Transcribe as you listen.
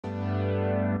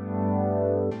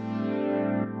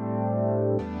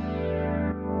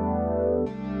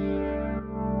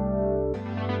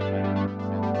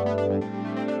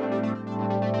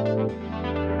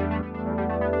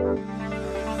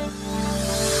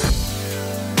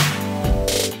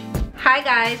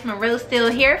guys, MONROE STEELE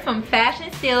here from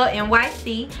Fashion Steele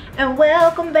NYC, and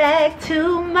welcome back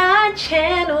to my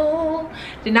channel.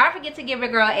 Do not forget to give your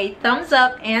girl a thumbs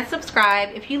up and subscribe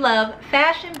if you love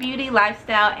fashion, beauty,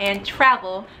 lifestyle, and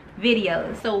travel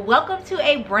videos. So welcome to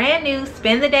a brand new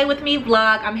Spend the Day with Me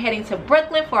vlog. I'm heading to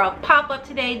Brooklyn for a pop-up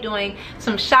today, doing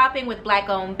some shopping with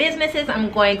black-owned businesses. I'm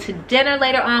going to dinner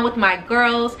later on with my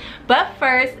girls, but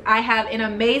first I have an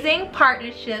amazing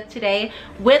partnership today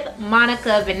with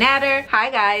Monica Vinader. Hi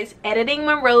guys, editing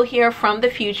MONROE here from the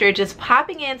future, just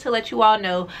popping in to let you all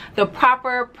know the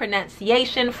proper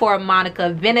pronunciation for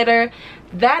Monica Vinader.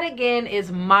 That again is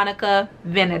Monica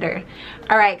Vinader.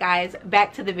 All right guys,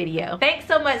 back to the video. Thanks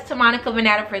so much to Monica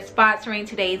Vinader for sponsoring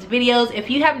today's videos. If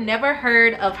you have never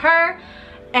heard of her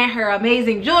and her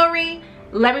amazing jewelry,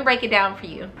 let me break it down for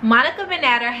you. Monica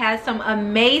Vinader has some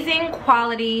amazing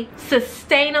quality,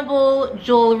 sustainable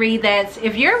jewelry that's,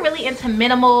 if you're really into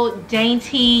minimal,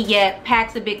 dainty, yet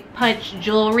packs a big punch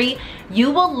jewelry,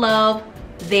 you will love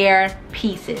their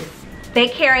pieces. They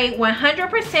carry 100%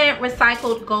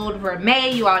 recycled gold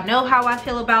vermeil. You all know how I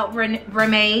feel about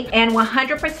vermeil. And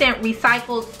 100%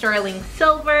 recycled sterling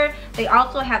silver. They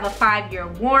also have a 5-year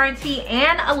warranty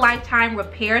and a lifetime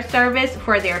repair service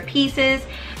for their pieces.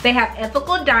 They have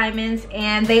ethical diamonds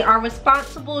and they are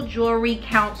Responsible Jewelry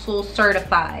Council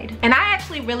certified. And I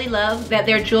actually really love that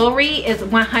their jewelry is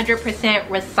 100%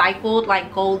 recycled,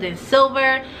 like gold and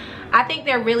silver. I think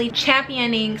they're really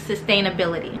championing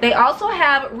sustainability. They also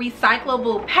have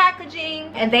recyclable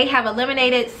packaging and they have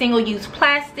eliminated single-use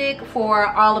plastic for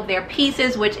all of their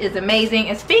pieces, which is amazing.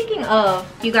 And speaking of,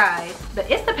 you guys,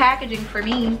 it's the packaging for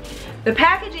me. The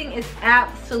packaging is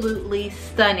absolutely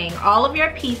stunning. All of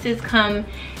your pieces come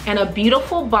in a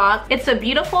beautiful box. It's a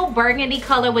beautiful burgundy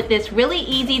color with this really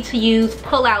easy to use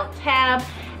pull-out tab,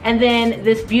 and then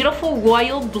this beautiful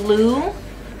royal blue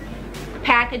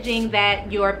packaging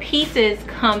that your pieces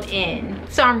come in.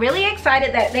 So I'm really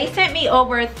excited that they sent me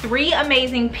over 3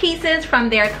 amazing pieces from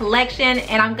their collection,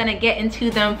 and I'm gonna get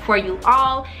into them for you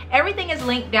all. Everything is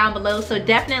linked down below, so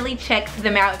definitely check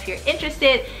them out if you're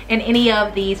interested in any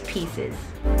of these pieces.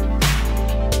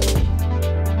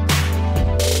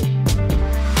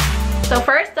 So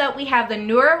first up, we have the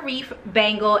Nura Reef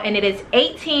Bangle, and it is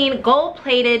 18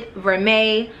 gold-plated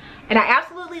vermeil. And I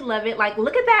absolutely love it. Like,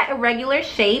 look at that irregular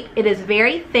shape. It is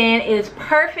very thin. It is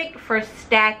perfect for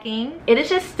stacking. It is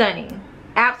just stunning.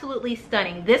 Absolutely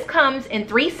stunning. This comes in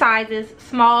 3 sizes,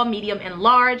 small, medium, and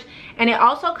large. And it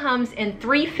also comes in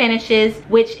 3 finishes,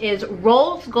 which is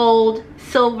rose gold,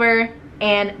 silver,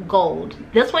 and gold.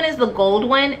 This one is the gold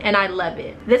one and I love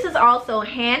it. This is also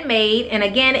handmade, and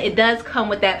again, it does come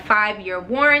with that 5-year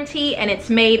warranty, and it's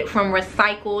made from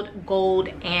recycled gold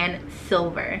and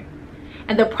silver.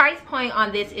 And the price point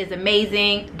on this is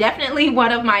amazing. Definitely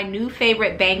one of my new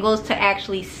favorite bangles to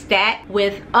actually stack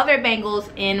with other bangles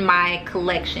in my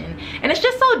collection. And it's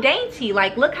just so dainty.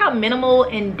 Like, look how minimal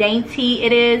and dainty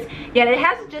it is. Yet it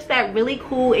has just that really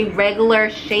cool irregular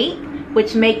shape,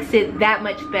 which makes it that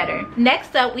much better.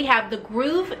 Next up, we have the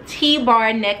Groove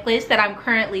T-bar necklace that I'm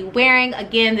currently wearing.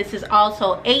 Again, this is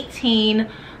also 18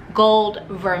 gold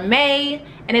vermeil,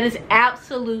 and it is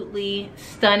absolutely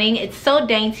stunning. It's so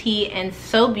dainty and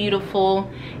so beautiful,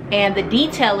 and the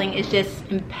detailing is just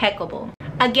impeccable.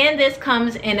 Again, this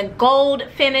comes in a gold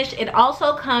finish. It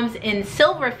also comes in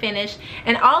silver finish,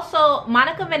 and also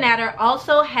Monica Vinader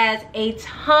also has a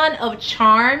ton of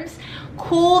charms,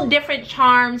 cool different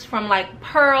charms, from like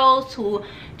pearls to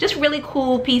just really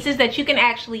cool pieces that you can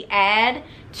actually add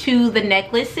to the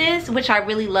necklaces, which I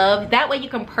really love. That way you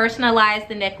can personalize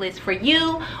the necklace for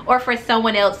you or for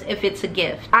someone else if it's a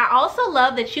gift. I also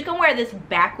love that you can wear this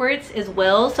backwards as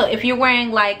well. So if you're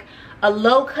wearing like a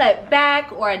low cut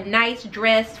back or a nice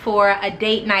dress for a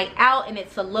date night out and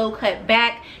it's a low cut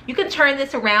back, you can turn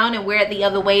this around and wear it the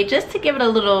other way just to give it a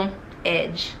little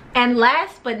edge. And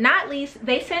last but not least,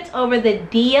 they sent over the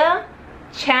Deia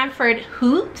chamfered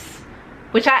hoops,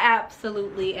 which I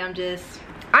absolutely am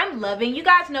I'm loving. You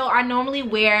guys know I normally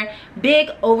wear big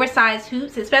oversized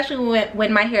hoops, especially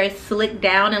when my hair is slicked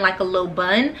down in like a low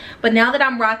bun. But now that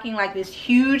I'm rocking like this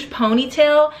huge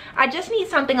ponytail, I just need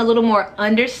something a little more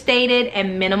understated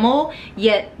and minimal,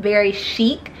 yet very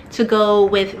chic to go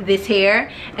with this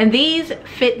hair. And these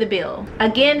fit the bill.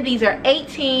 Again, these are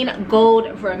 18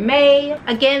 gold vermeil.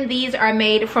 Again, these are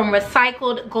made from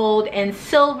recycled gold and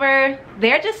silver.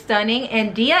 They're just stunning,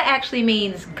 and Deia actually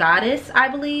means goddess, I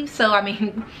believe. So I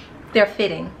mean, they're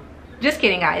fitting. Just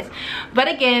kidding, guys. But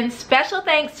again, special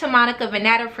thanks to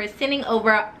Vinader for sending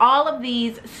over all of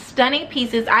these stunning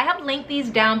pieces. I have linked these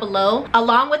down below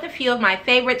along with a few of my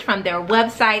favorites from their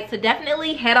website, so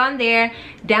definitely head on there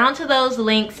down to those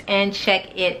links and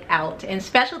check it out. And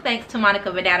special thanks to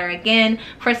Vinader again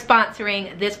for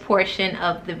sponsoring this portion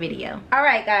of the video. All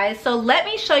right, guys, so let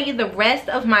me show you the rest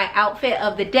of my outfit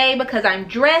of the day because I'm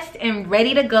dressed and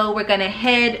ready to go. We're gonna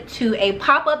head to a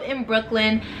pop-up in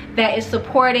Brooklyn that is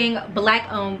supporting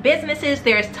Black-owned businesses.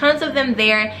 There's tons of them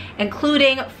there,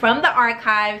 including From the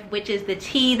Archive, which is the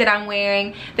tee that I'm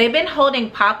wearing. They've been holding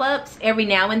pop-ups every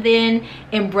now and then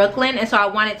in Brooklyn, and so I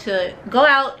wanted to go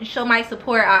out and show my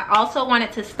support. I also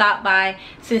wanted to stop by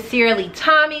Sincerely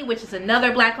Tommy, which is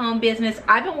another Black-owned business.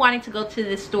 I've been wanting to go to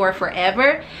this store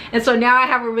forever, and so now I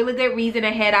have a really good reason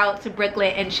to head out to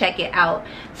Brooklyn and check it out.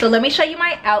 So let me show you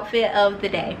my outfit of the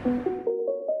day.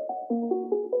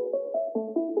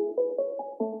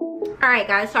 Alright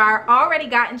guys, so I already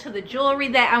got into the jewelry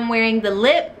that I'm wearing. The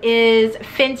lip is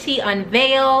Fenty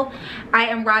Unveil. I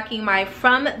am rocking my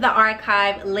From the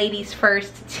Archive Ladies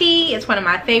First tee. It's one of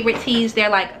my favorite tees. They're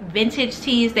like vintage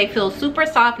tees. They feel super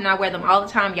soft and I wear them all the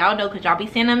time. Y'all know because y'all be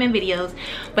seeing them in videos.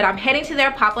 But I'm heading to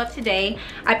their pop-up today.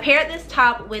 I paired this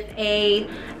top with a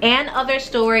And Other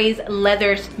Stories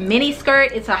leather mini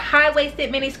skirt. It's a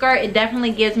high-waisted mini skirt. It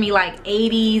definitely gives me like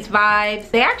 80s vibes.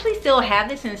 They actually still have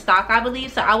this in stock, I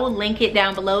believe, so I will link it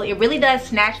down below. It really does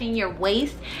snatch in your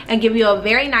waist and give you a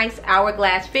very nice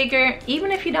hourglass figure,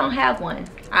 even if you don't have one.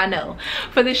 I know.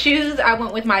 For the shoes, I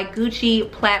went with my Gucci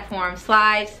platform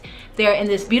slides. They're in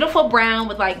this beautiful brown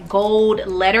with like gold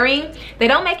lettering. They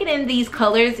don't make it in these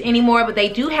colors anymore, but they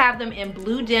do have them in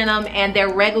blue denim and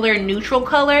their regular neutral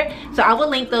color. So I will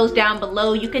link those down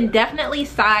below. You can definitely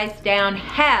size down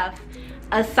half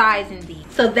a size in these.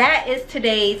 So that is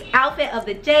today's outfit of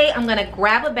the day. I'm gonna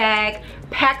grab a bag,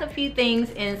 pack a few things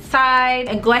inside,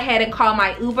 and go ahead and call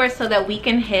my Uber so that we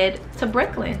can head to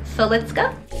Brooklyn. So let's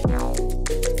go.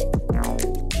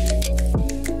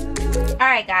 All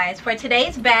right guys, for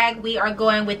today's bag, we are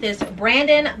going with this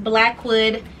Brandon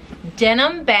Blackwood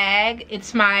denim bag.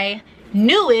 It's my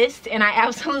newest and I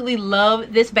absolutely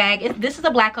love this bag. This is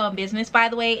a Black-owned business, by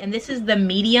the way, and this is the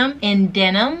medium in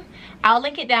denim. I'll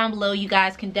link it down below. You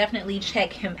guys can definitely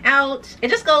check him out. It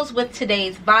just goes with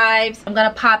today's vibes. I'm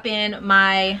gonna pop in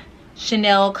my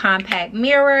Chanel compact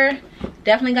mirror.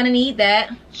 Definitely gonna need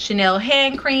that. Chanel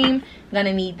hand cream. I'm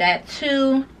gonna need that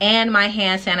too. And my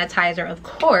hand sanitizer, of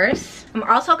course. I'm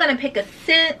also gonna pick a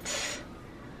scent.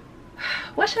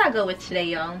 What should I go with today,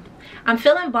 y'all? I'm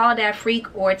feeling Ball Dat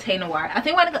Freak or Thé Noir. I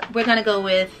think we're gonna go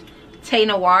with Thé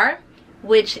Noir,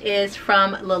 which is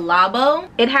from Le Labo.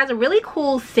 It has a really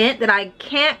cool scent that I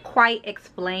can't quite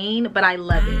explain, but I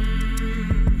love it.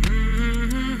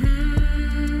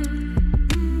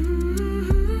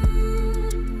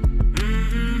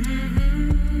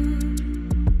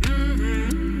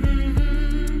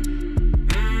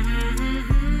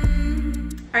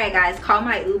 Alright guys, call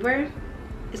my Uber.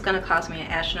 It's gonna cost me an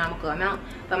astronomical amount,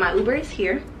 but my Uber is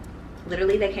here.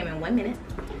 Literally, they came in 1 minute.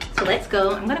 So let's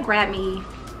go. I'm gonna grab me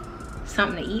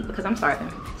something to eat because I'm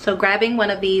starving. So grabbing one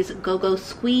of these Go-Go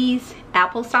Squeeze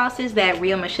apple sauces that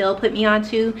Ria Michelle put me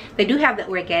onto. They do have the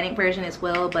organic version as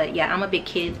well, but yeah, I'm a big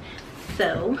kid.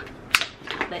 So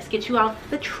let's get you off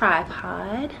the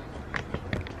tripod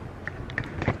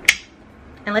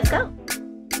and let's go.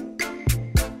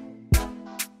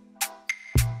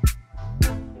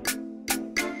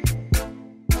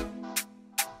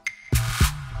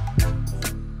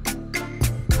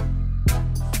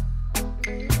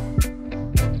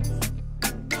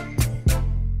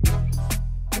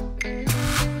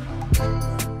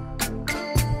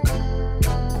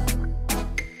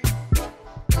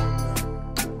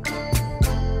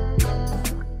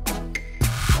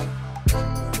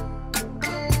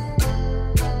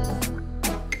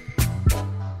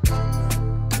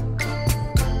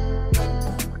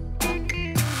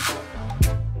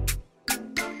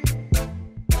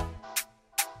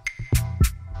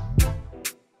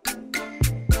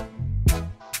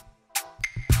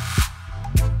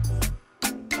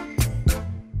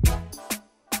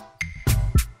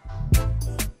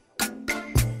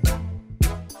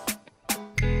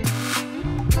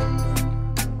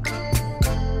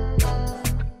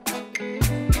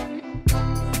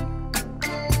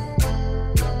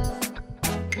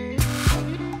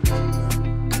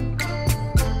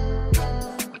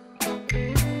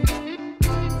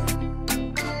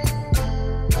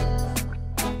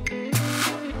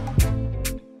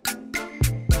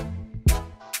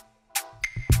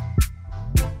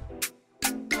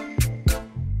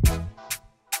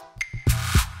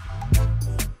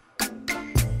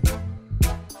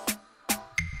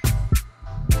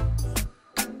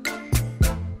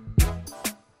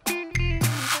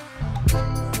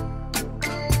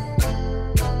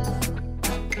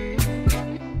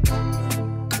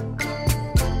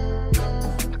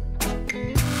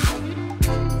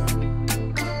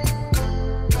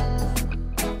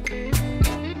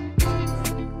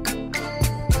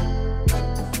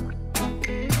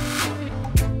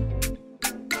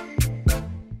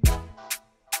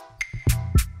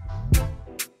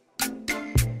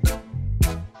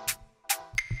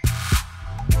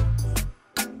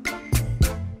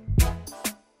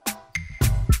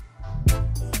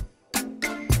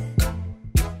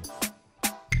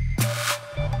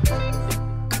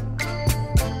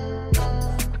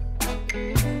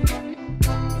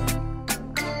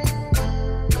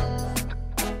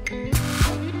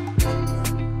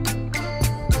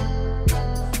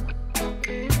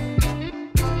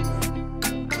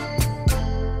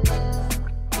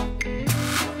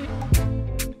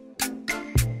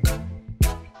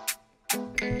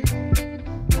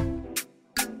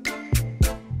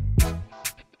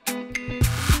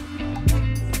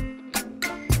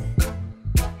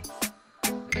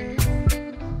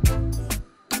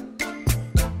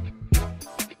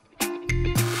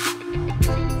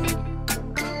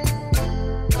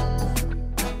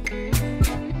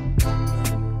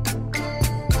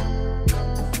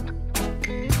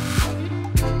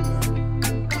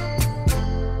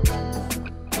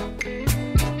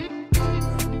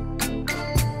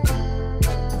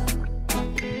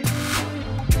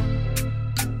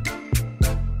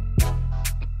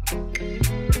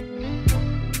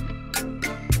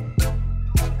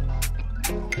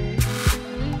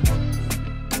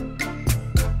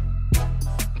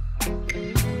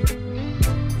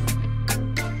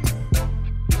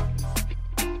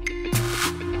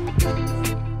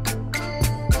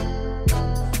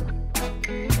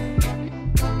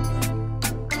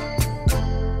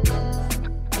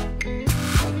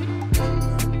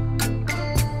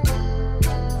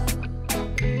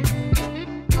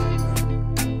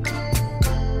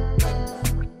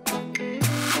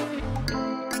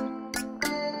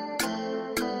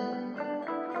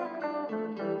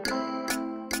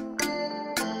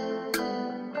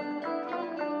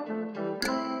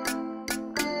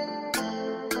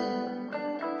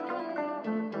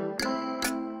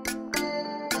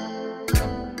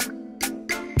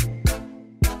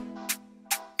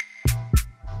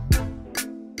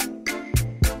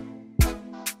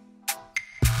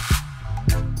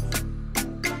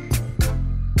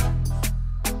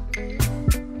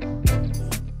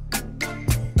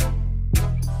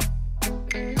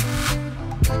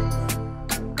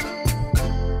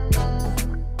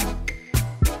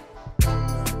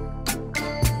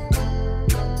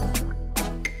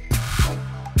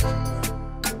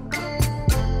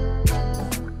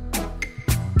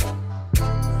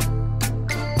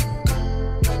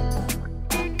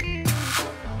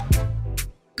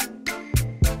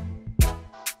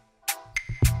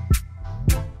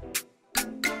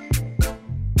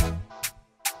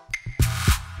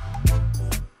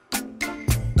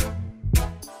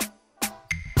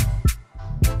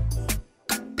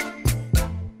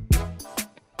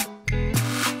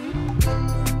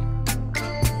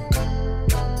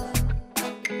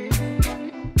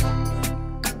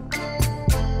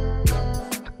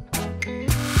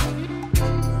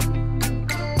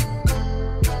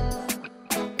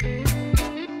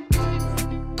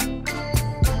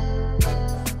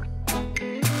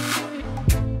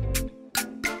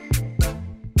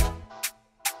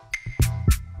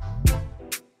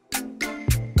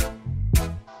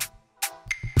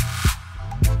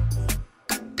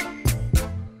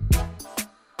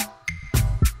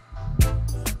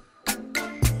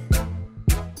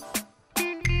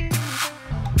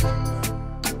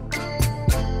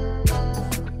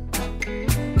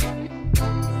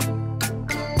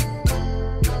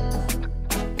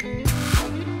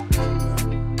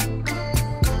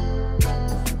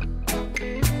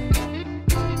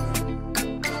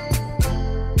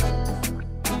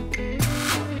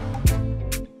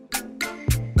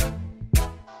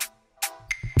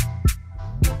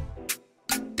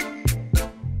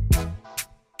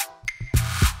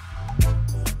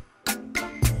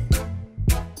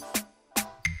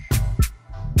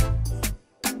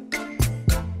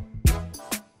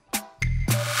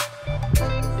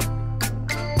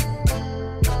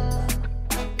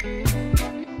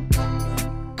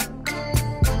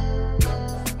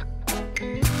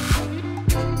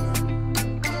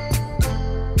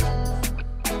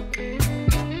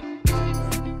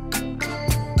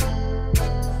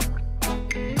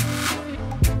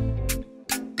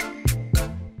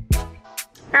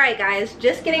 Alright guys,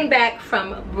 just getting back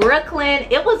from Brooklyn.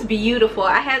 It was beautiful.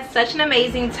 I had such an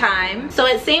amazing time. So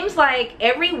it seems like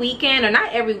every weekend, or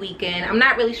not every weekend, I'm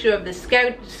not really sure of the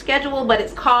schedule, but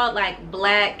it's called like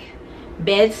Black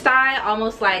Bedstuy,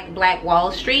 almost like Black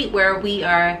Wall Street, where we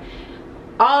are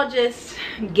all just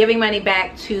giving money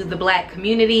back to the black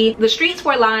community. The streets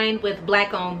were lined with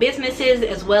black owned businesses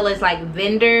as well as like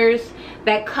vendors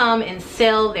that come and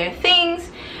sell their things.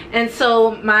 And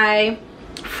so my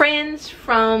friends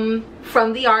from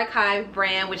the Archive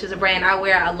brand, which is a brand I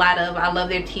wear a lot of, I love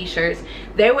their t-shirts,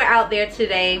 they were out there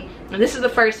today, and this is the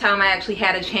first time I actually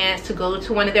had a chance to go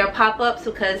to one of their pop-ups,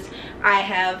 because I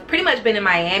have pretty much been in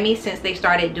Miami since they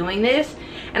started doing this.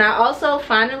 And I also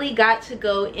finally got to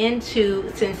go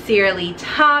into Sincerely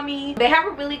Tommy. They have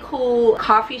a really cool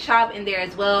coffee shop in there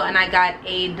as well, and I got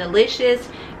a delicious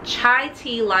chai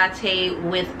tea latte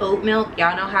with oat milk.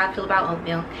 Y'all know how I feel about oat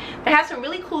milk. They have some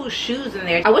really cool shoes in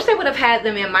there. I wish they would have had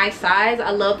them in my size. I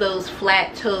love those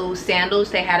flat toe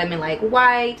sandals. They had them in like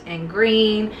white and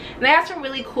green, and they have some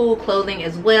really cool clothing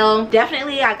as well.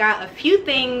 Definitely I got a few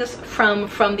things from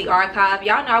the Archive.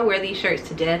 Y'all know I wear these shirts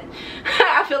to death.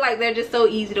 I feel like they're just so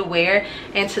easy to wear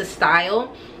and to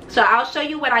style. So I'll show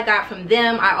you what I got from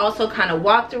them. I also kind of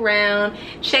walked around,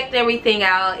 checked everything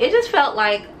out. It just felt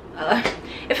like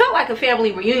It felt like a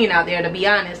family reunion out there, to be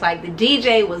honest. Like the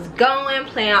DJ was going,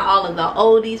 playing all of the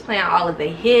oldies, playing all of the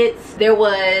hits. There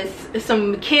was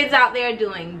some kids out there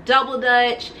doing double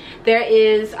dutch. There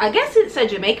is, I guess it's a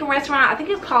Jamaican restaurant. I think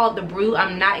it's called The Brew.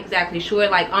 I'm not exactly sure.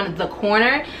 Like on the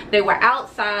corner, they were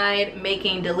outside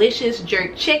making delicious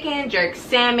jerk chicken, jerk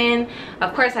salmon.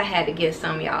 Of course I had to get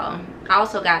some, y'all. I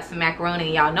also got some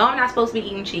macaroni. Y'all know I'm not supposed to be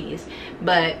eating cheese,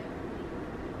 but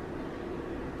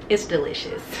it's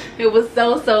delicious. It was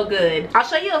so good. I'll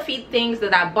show you a few things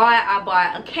that I bought. I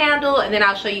bought a candle, and then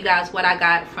I'll show you guys what I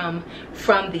got from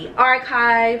the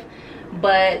archive.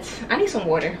 But I need some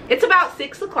water. It's about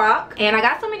 6 o'clock, and I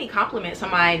got so many compliments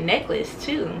on my necklace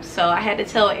too, so I had to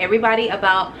tell everybody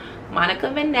about Monica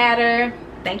Vinader.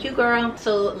 Thank you, girl.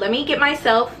 So let me get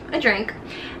myself a drink,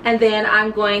 and then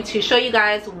I'm going to show you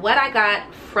guys what I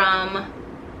got from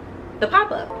the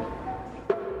pop-up.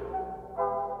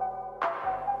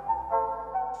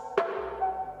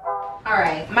 All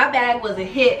right, my bag was a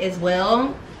hit as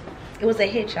well. It was a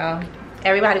hit, y'all.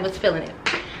 Everybody was feeling it.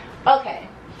 Okay,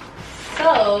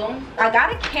 so I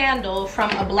got a candle from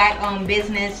a black-owned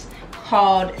business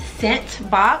called Scent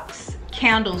Box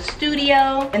Candle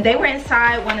Studio, and they were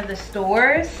inside one of the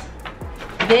stores.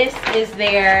 This is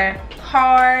their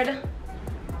card,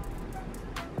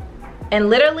 and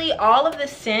literally all of the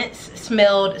scents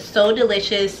smelled so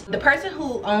delicious. The person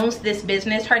who owns this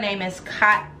business, her name is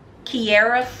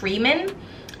Kiera Freeman,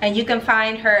 and you can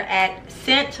find her at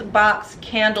Scent Box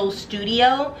Candle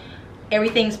Studio,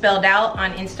 everything spelled out,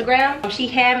 on Instagram. She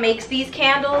hand makes these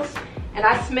candles, and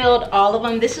I smelled all of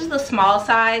them. This is the small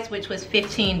size, which was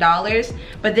 $15,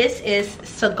 but this is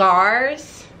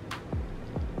cigars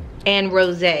and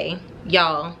rosé.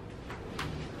 Y'all,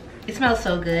 it smells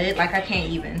so good, like I can't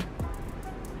even.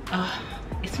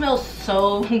 It smells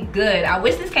so good. I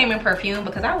wish this came in perfume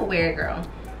because I would wear it, girl.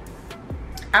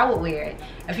 I would wear it.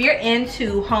 If you're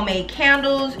into homemade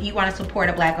candles, you want to support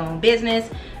a black-owned business,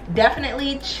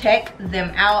 definitely check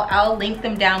them out. I'll link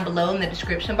them down below in the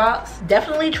description box.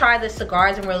 Definitely try the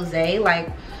cigars and rosé. Like,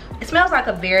 it smells like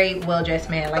a very well-dressed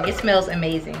man. Like, it smells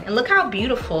amazing. And look how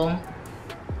beautiful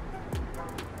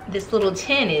this little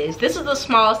tin is. This is the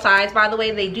small size, by the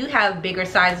way. They do have bigger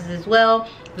sizes as well.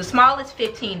 The small is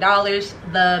 $15.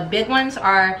 The big ones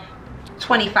are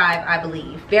 $25, I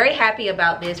believe. Very happy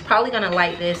about this. Probably gonna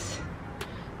light this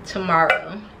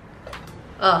tomorrow.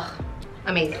 Ugh,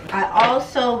 amazing. I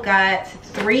also got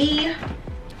 3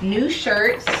 new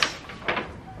shirts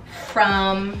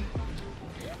from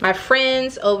my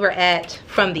friends over at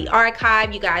From the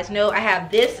Archive. You guys know I have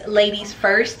this Ladies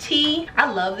First tee.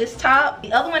 I love this top.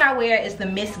 The other one I wear is the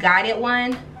Misguided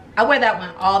one. I wear that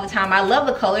one all the time. I love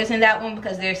the colors in that one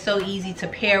because they're so easy to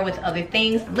pair with other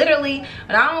things. Literally,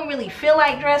 when I don't really feel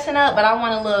like dressing up, but I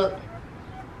want to look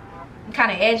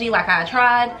kind of edgy like I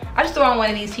tried, I just throw on one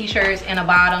of these t-shirts and a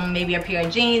bottom, maybe a pair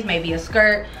of jeans, maybe a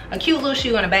skirt, a cute little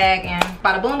shoe and a bag, and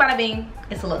bada boom, bada bing,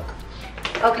 it's a look.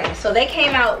 Okay, so they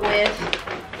came out with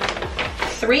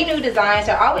 3 new designs.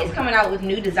 They're always coming out with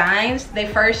new designs. They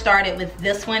first started with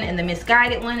this one and the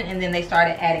Misguided one, and then they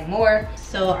started adding more.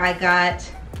 So I got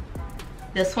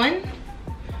this one,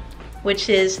 which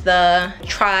is the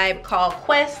Tribe Called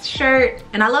Quest shirt,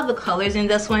 and I love the colors in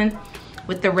this one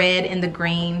with the red and the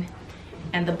green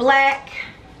and the black.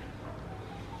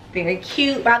 Very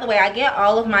cute. By the way, I get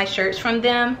all of my shirts from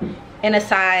them in a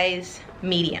size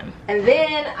medium. And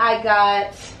then I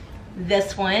got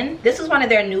this one. This is one of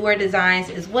their newer designs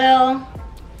as well,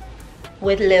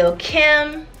 with Lil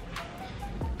Kim.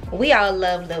 We all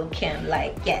love Lil Kim,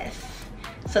 like, yes.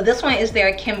 So this one is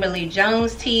their Kimberly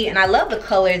Jones tee, and I love the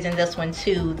colors in this one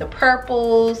too. The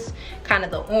purples, kind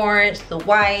of the orange, the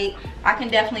white. I can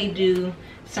definitely do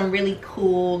some really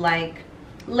cool, like,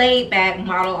 laid back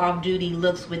model off duty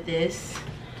looks with this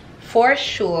for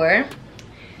sure.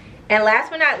 And last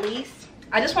but not least,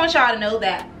 I just want y'all to know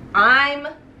that I'm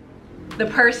the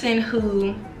person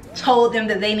who told them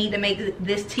that they need to make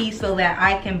this tee so that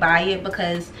I can buy it,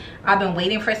 because I've been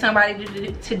waiting for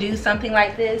somebody to do something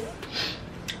like this.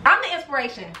 I'm the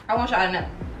inspiration. I want y'all to know.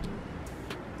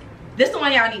 This is the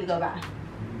one y'all need to go buy.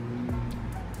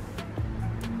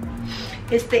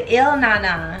 It's the Il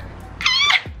Nana.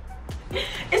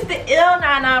 It's the Il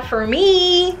Nana for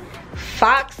me.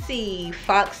 Foxy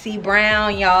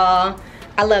brown, y'all.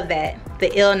 I love that.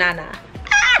 The Il Nana.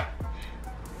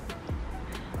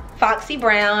 Foxy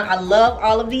brown. I love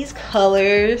all of these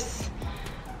colors.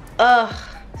 Ugh,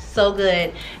 so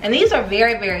good. And these are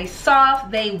very, very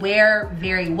soft. They wear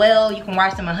very well. You can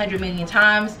wash them 100 million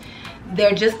times.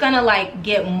 They're just gonna like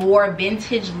get more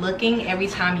vintage looking every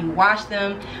time you wash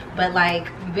them, but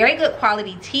like very good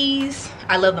quality tees.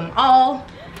 I love them all.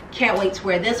 Can't wait to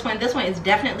wear this one. This one is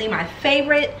definitely my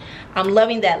favorite. I'm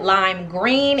loving that lime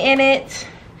green in it.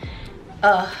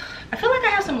 I feel like I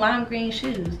have some lime green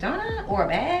shoes, don't I? Or a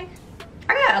bag?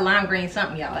 I got a lime green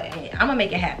something, y'all. I'm gonna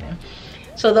make it happen.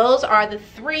 So those are the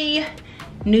 3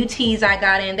 new tees I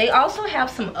got in. They also have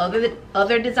some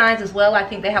other designs as well. I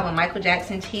think they have a Michael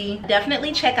Jackson tee.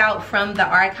 Definitely check out From the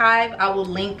Archive. I will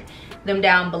link them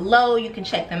down below. You can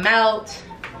check them out.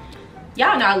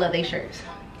 Y'all know I love their shirts.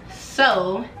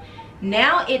 So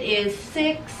now it is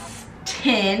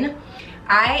 6:10.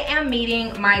 I am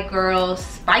meeting my girl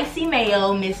Spicy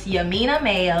Mayo, Miss Yamina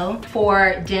Mayo,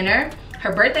 for dinner.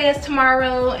 Her birthday is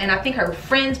tomorrow, and I think her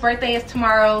friend's birthday is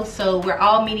tomorrow, so we're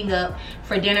all meeting up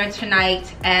for dinner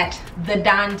tonight at the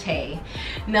Dante.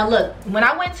 Now look, when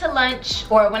I went to lunch,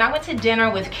 or when I went to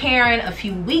dinner with Karen a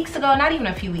few weeks ago, not even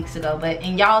a few weeks ago, but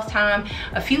in y'all's time,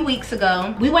 a few weeks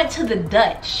ago, we went to the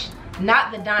Dutch,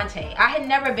 not the Dante. I had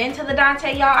never been to the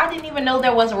Dante, y'all. I didn't even know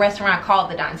there was a restaurant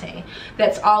called the Dante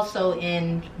that's also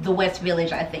in the West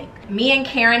Village, I think. Me and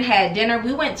Karen had dinner.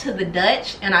 We went to the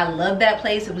Dutch, and I loved that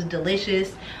place. It was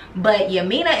delicious. But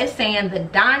Yamina is saying the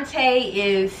Dante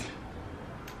is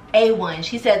A1.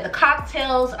 She said the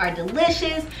cocktails are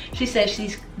delicious. She said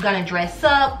she's gonna dress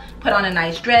up, put on a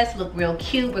nice dress, look real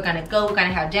cute. We're gonna go, we're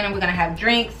gonna have dinner, we're gonna have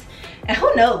drinks, and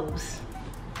who knows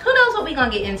what we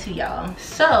gonna get into, y'all.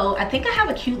 So I think I have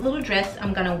a cute little dress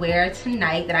I'm gonna wear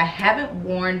tonight that I haven't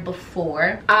worn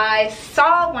before. I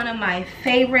saw one of my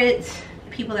favorite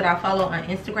people that I follow on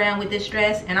Instagram with this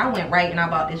dress, and I went right and I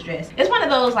bought this dress. It's one of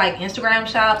those like Instagram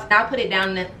shops. I'll put it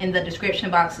down in the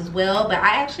description box as well, but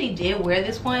I actually did wear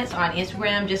this once on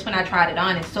Instagram just when I tried it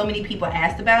on, and so many people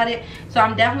asked about it. So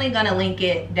I'm definitely gonna link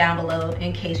it down below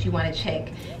in case you want to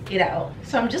check it out.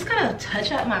 So I'm just gonna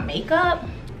touch up my makeup.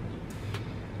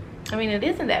 I mean, it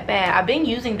isn't that bad. I've been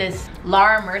using this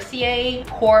Laura Mercier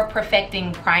Pore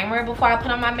Perfecting Primer before I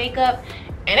put on my makeup,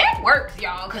 and it works,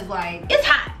 y'all, because like it's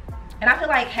hot, and I feel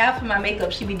like half of my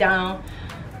makeup should be down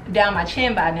my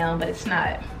chin by now, but it's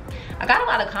not. I got a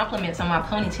lot of compliments on my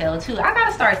ponytail too. I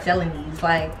gotta start selling these.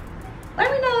 Like,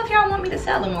 let me know if y'all want me to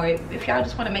sell them, or if y'all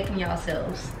just want to make them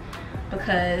yourselves,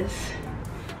 because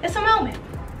it's a moment.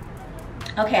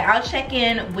 Okay, I'll check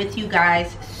in with you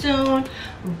guys soon,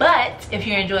 but if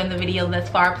you're enjoying the video thus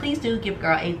far, please do give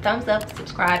girl a thumbs up,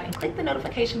 subscribe, and click the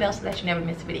notification bell so that you never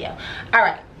miss a video. All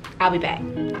right, I'll be back.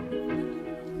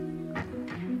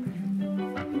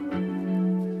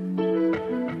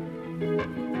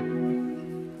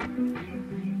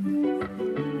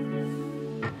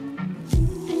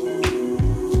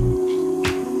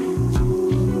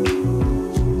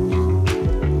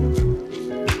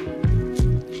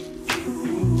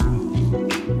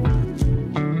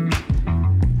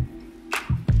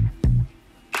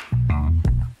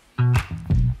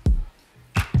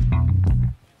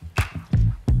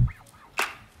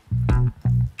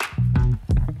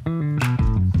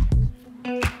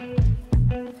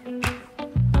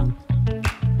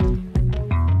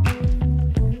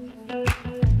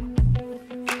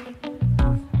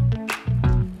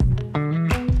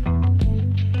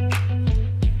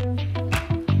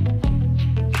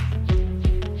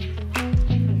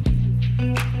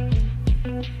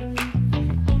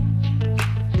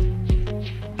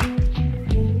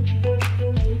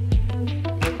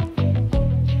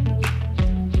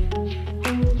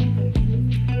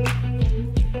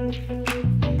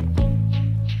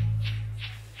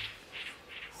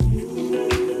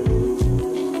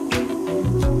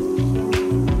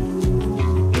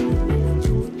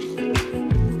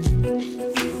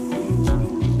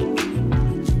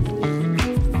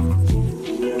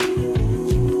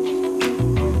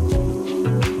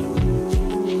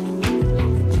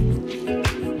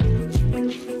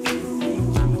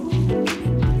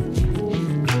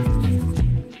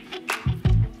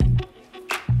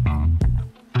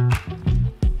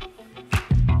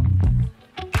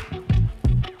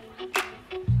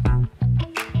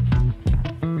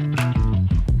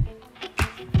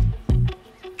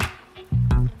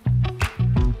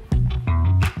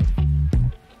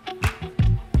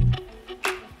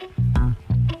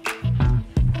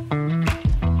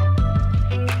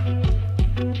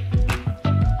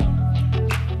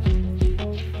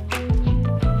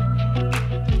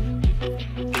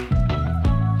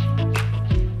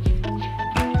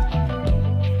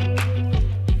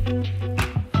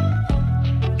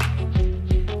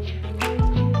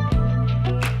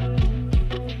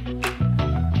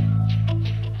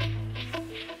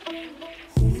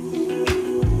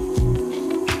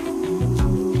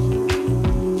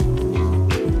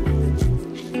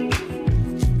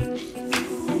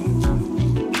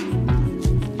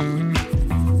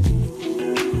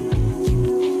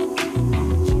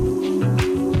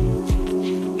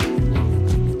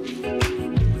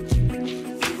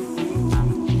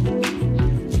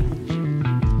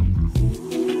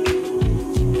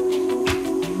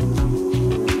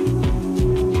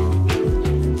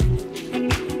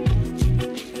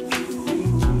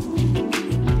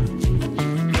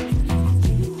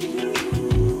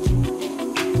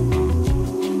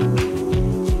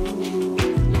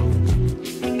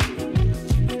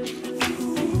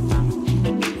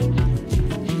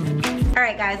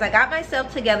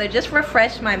 myself together, just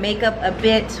refresh my makeup a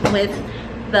bit with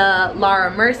the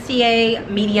Laura Mercier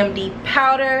medium deep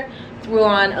powder. Threw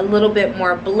on a little bit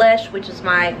more blush, which is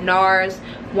my NARS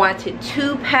Wanted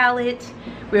To palette.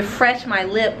 Refresh my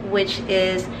lip, which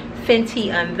is Fenty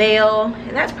Unveil,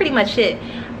 and that's pretty much it.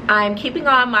 I'm keeping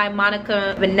on my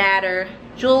Monica Vinader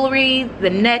jewelry, the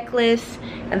necklace,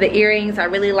 and the earrings. I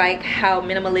really like how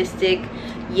minimalistic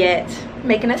yet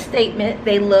making a statement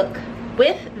they look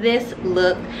with this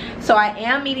look. So I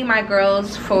am meeting my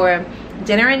girls for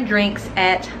dinner and drinks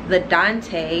at the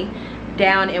Dante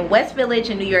down in West Village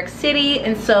in New York City,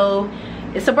 and so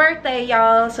it's a birthday,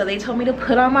 y'all, so they told me to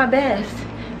put on my best.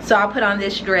 So I put on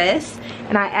this dress,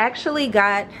 and I actually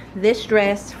got this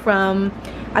dress from,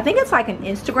 I think it's like an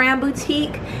Instagram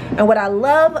boutique, and what I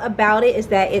love about it is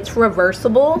that it's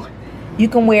reversible. You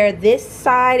can wear this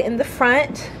side in the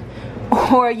front,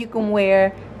 or you can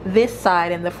wear this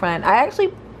side in the front. I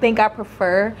actually think I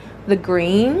prefer the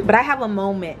green, but I have a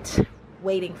moment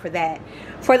waiting for that.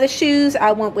 For the shoes,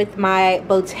 I went with my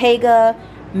Bottega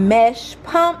mesh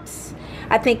pumps.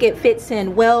 I think it fits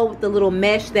in well with the little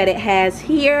mesh that it has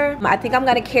here. I think I'm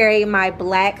gonna carry my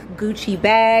black Gucci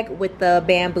bag with the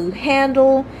bamboo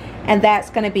handle, and that's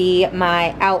gonna be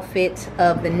my outfit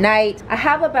of the night. I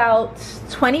have about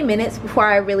 20 minutes before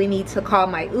I really need to call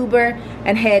my Uber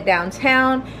and head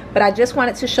downtown, but I just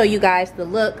wanted to show you guys the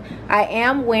look. I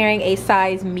am wearing a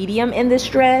size medium in this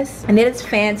dress, and it is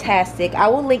fantastic. I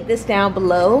will link this down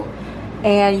below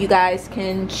and you guys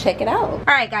can check it out. All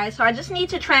right guys, so I just need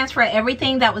to transfer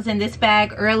everything that was in this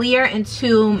bag earlier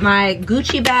into my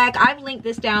Gucci bag. I've linked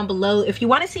this down below. If you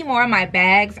want to see more of my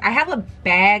bags, I have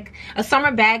a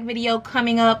summer bag video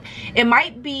coming up. It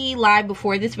might be live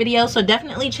before this video, so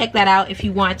definitely check that out if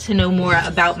you want to know more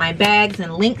about my bags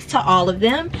and links to all of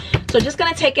them. So just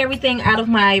gonna take everything out of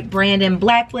my Brandon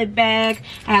Blackwood bag.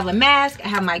 I have a mask, I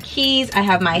have my keys, I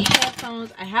have my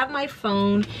headphones, I have my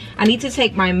phone. I need to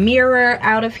take my mirror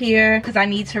out of here because I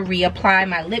need to reapply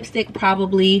my lipstick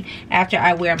probably after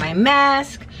I wear my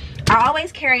mask. I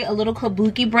always carry a little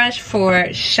kabuki brush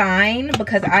for shine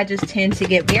because I just tend to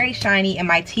get very shiny in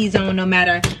my T-zone no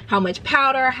matter how much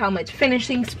powder, how much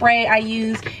finishing spray I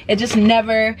use. It just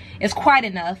never is quite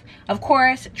enough. Of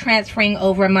course, transferring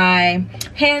over my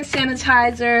hand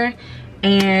sanitizer,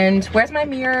 and where's my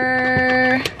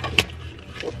mirror?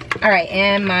 All right,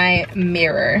 and my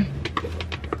mirror.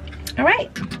 All right.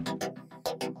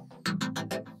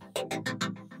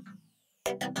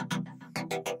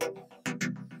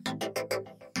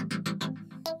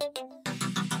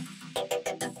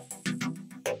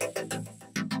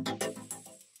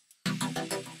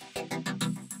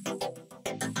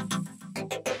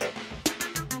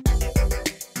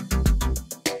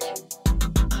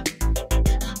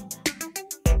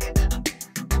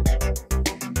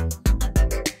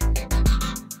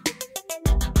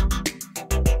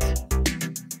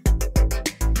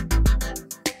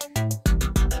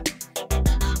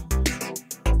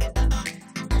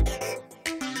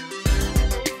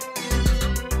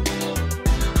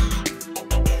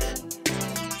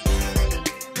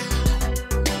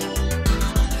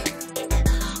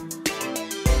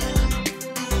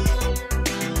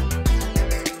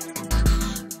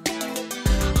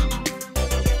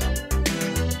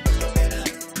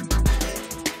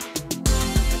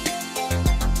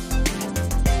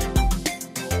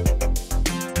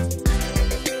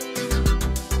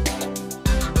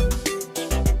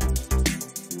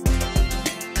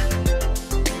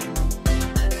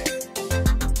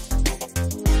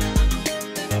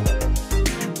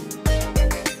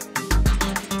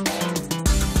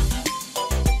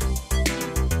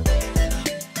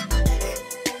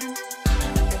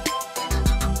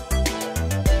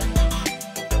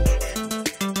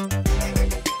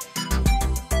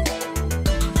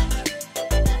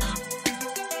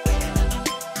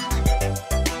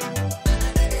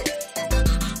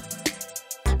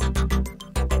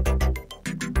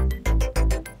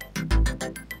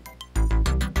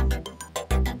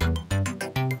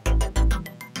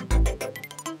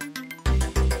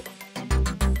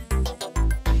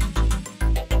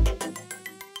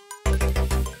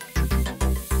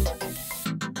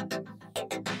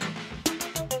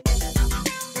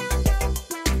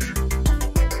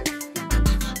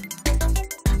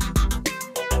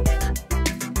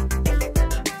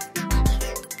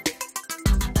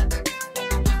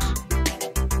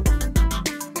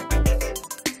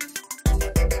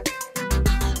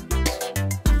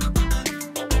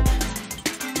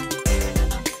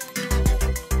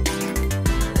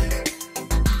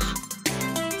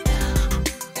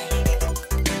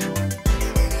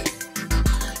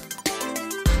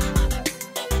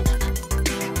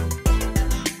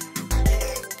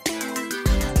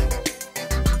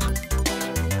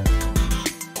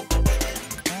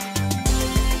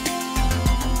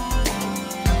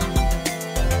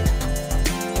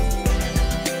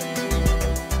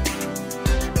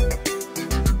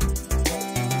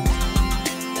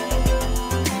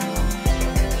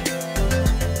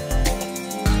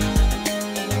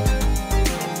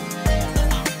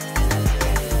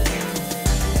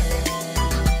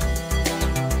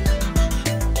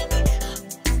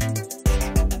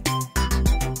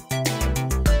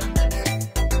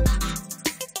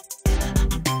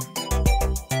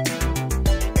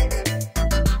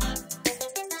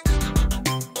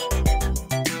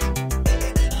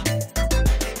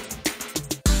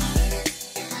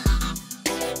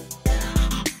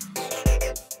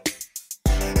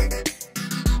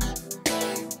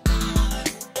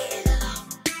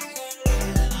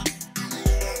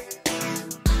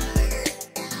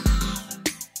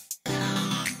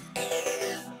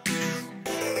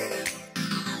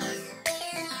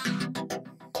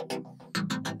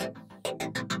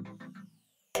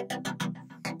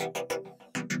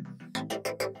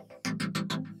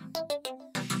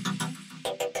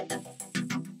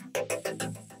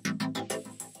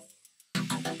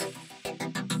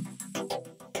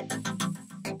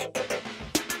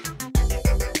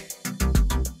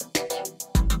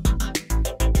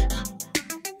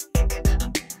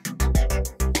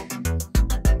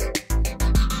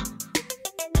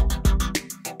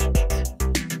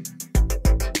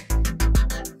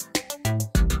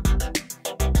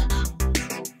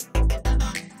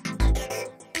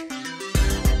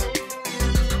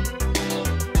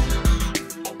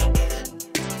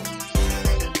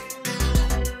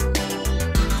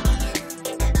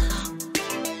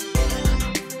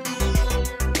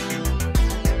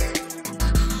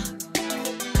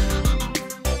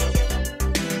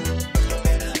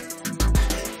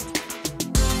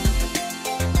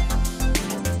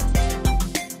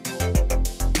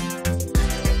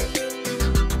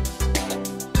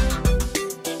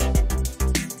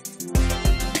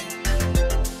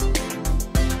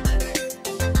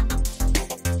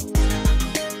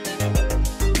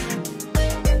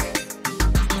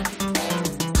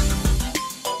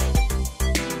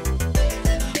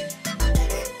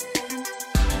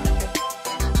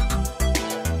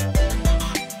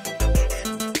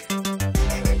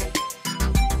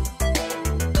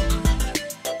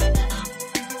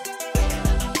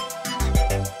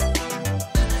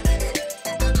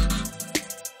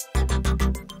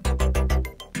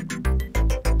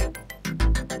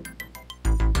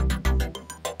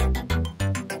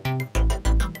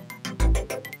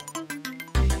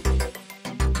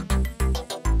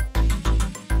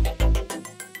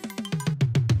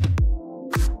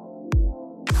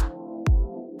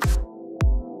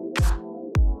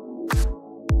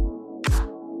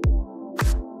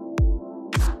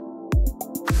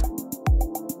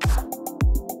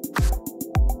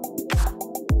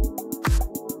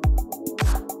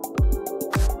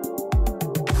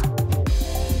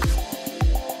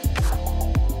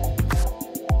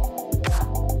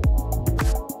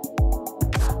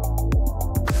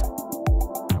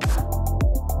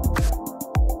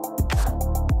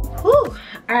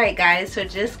 Alright guys, so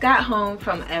just got home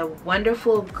from a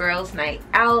wonderful girls night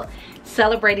out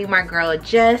celebrating my girl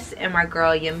Jess and my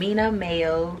girl Yamina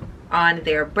Mayo on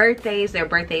their birthdays. Their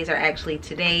birthdays are actually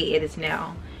today. It is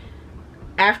now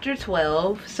after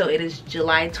 12, so it is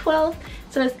July 12th,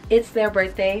 so it's their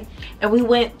birthday. And we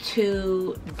went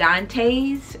to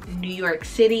Dante's, New York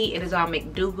City. It is on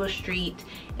McDougal Street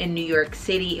in New York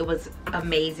City. It was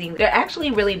amazing. They're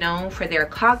actually really known for their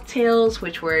cocktails,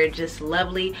 which were just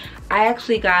lovely. I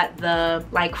actually got the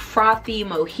like frothy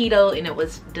mojito and it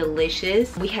was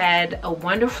delicious. We had a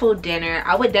wonderful dinner.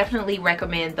 I would definitely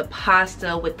recommend the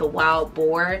pasta with the wild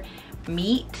boar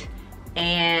meat,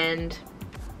 and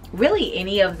really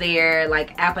any of their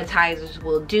like appetizers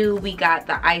will do. We got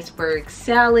the iceberg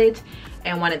salad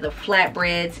and one of the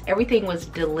flatbreads. Everything was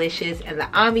delicious and the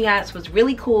ambiance was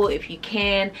really cool. If you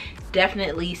can,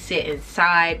 definitely sit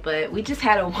inside. But we just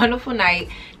had a wonderful night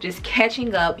just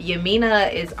catching up.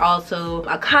 Yamina is also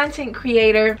a content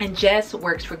creator and Jess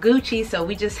works for Gucci, so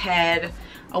we just had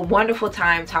a wonderful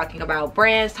time talking about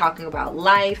brands, talking about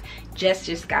life. Jess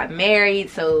just got married,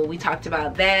 so we talked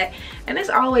about that. And it's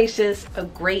always just a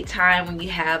great time when you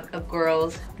have a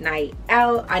girls night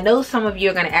out. I know some of you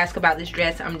are gonna ask about this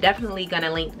dress. I'm definitely gonna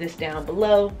link this down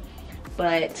below,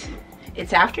 but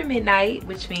it's after midnight,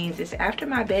 which means it's after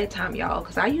my bedtime, y'all,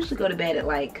 because I usually go to bed at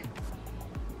like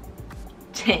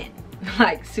 10,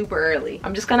 like super early.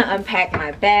 I'm just gonna unpack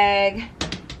my bag,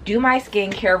 do my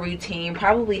skincare routine,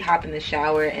 probably hop in the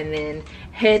shower, and then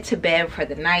head to bed for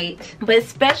the night. But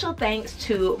special thanks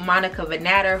to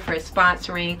Vinader for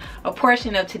sponsoring a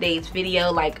portion of today's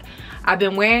video. Like, I've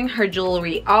been wearing her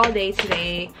jewelry all day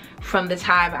today from the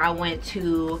time I went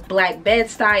to Black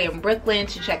Bedstuy in Brooklyn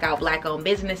to check out black owned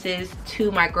businesses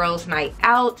to my girls night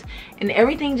out, and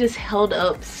everything just held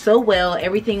up so well.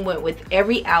 Everything went with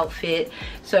every outfit.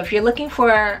 So if you're looking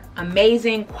for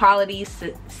amazing quality,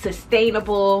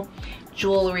 sustainable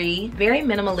jewelry, very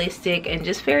minimalistic and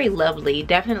just very lovely,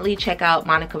 definitely check out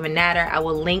Vinader. I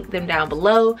will link them down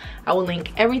below. I will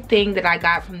link everything that I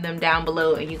got from them down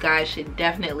below, and you guys should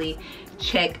definitely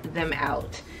check them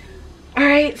out. All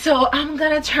right, so I'm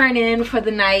gonna turn in for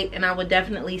the night, and I will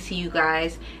definitely see you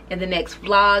guys in the next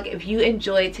vlog. If you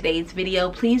enjoyed today's video,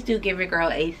 please do give your girl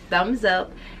a thumbs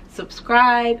up,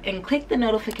 subscribe, and click the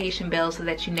notification bell so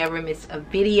that you never miss a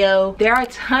video. There are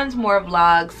tons more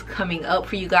vlogs coming up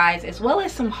for you guys, as well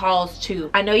as some hauls too.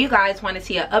 I know you guys want to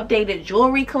see an updated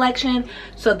jewelry collection,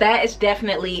 so that is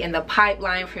definitely in the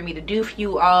pipeline for me to do for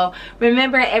you all.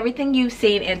 Remember, everything you've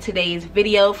seen in today's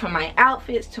video, from my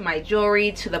outfits to my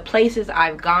jewelry to the places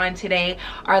I've gone today,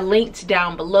 are linked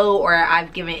down below, or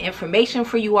I've given information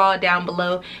for you all down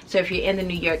below. So if you're in the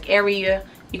New York area,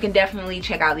 you can definitely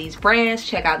check out these brands,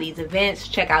 check out these events,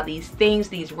 check out these things,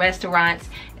 these restaurants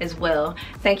as well.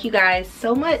 Thank you guys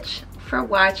so much for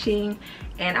watching,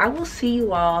 and I will see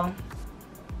you all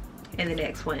in the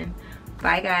next one.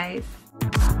 Bye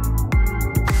guys.